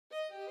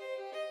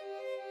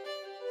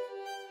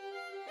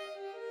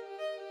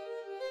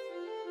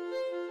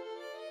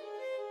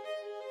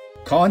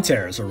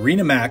CONTERRA's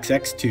Arena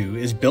Max-X2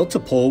 is built to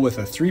pull with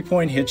a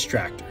 3-point hitch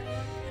tractor,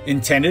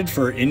 intended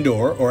for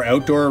indoor or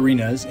outdoor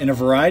arenas in a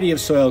variety of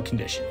soil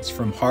conditions,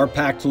 from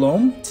hard-packed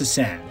loam to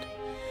sand.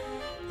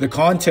 The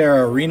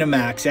CONTERRA Arena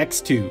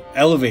Max-X2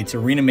 elevates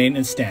arena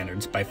maintenance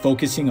standards by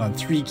focusing on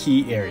 3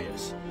 key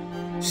areas: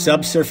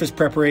 subsurface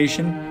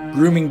preparation,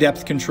 grooming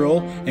depth control,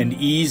 and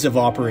ease of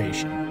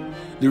operation.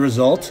 The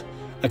result?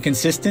 A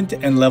consistent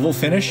and level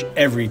finish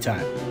every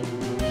time.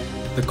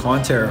 The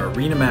CONTERRA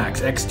Arena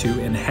Max-X2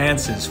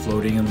 enhances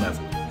floating and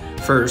leveling.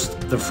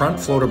 First, the front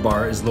floater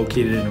bar is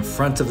located in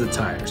front of the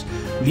tires,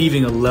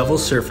 leaving a level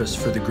surface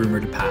for the groomer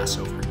to pass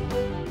over.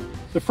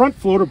 The front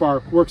floater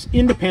bar works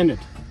independent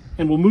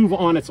and will move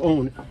on its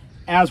own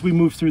as we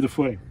move through the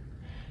footing.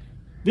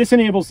 This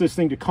enables this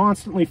thing to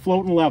constantly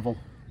float and level,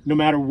 no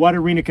matter what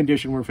arena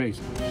condition we're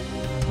facing.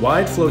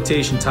 Wide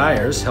flotation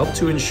tires help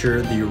to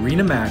ensure the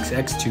Arena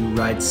Max-X2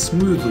 rides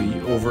smoothly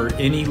over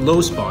any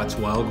low spots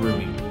while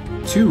grooming.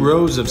 2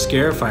 rows of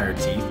scarifier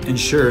teeth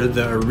ensure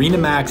the Arena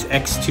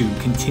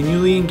Max-X2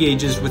 continually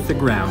engages with the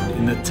ground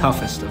in the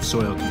toughest of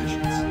soil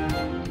conditions.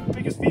 The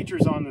biggest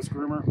features on this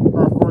groomer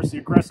are, of course, the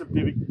aggressive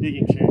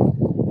digging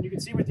shank. You can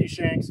see with these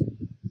shanks,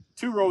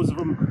 2 rows of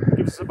them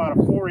gives us about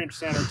a 4-inch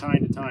center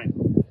tine to tine.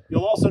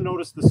 You'll also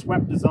notice the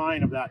swept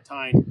design of that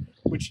tine,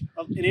 which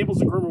enables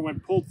the groomer,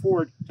 when pulled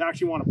forward, to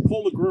actually want to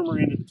pull the groomer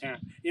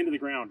into the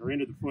ground or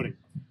into the footing.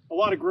 A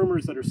lot of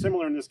groomers that are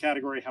similar in this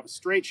category have a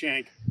straight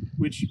shank,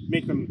 which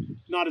make them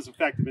not as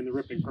effective in the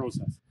ripping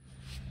process.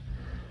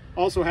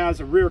 Also has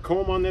a rear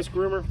comb on this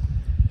groomer,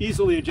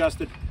 easily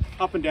adjusted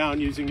up and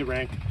down using the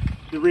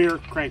rear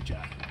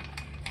crankjack.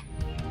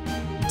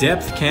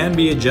 Depth can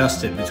be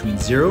adjusted between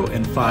 0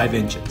 and 5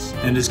 inches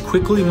and is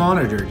quickly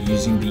monitored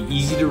using the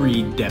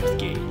easy-to-read depth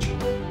gauge.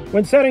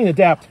 When setting the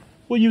depth,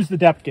 we'll use the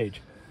depth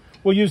gauge.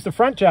 We'll use the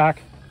front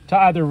jack to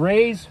either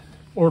raise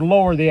or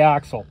lower the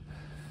axle.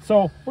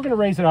 So we're going to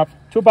raise it up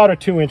to about a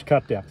 2-inch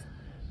cut depth.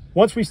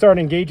 Once we start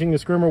engaging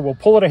this groomer, we'll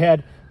pull it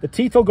ahead, the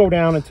teeth will go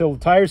down until the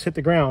tires hit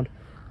the ground,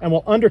 and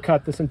we'll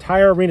undercut this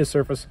entire arena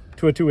surface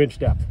to a 2-inch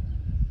depth.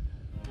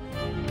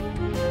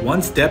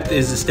 Once depth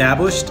is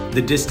established,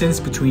 the distance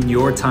between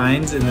your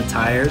tines and the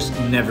tires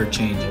never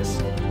changes.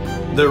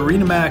 The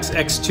Arena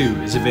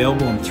Max-X2 is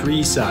available in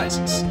 3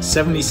 sizes: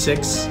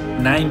 76,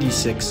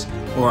 96,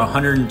 or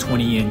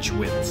 120-inch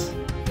widths.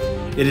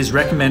 It is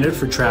recommended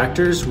for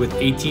tractors with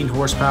 18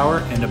 horsepower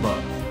and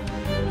above.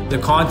 The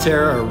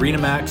CONTERRA Arena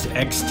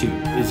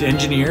Max-X2 is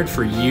engineered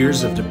for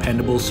years of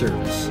dependable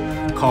service.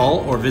 Call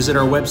or visit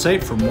our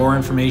website for more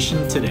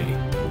information today.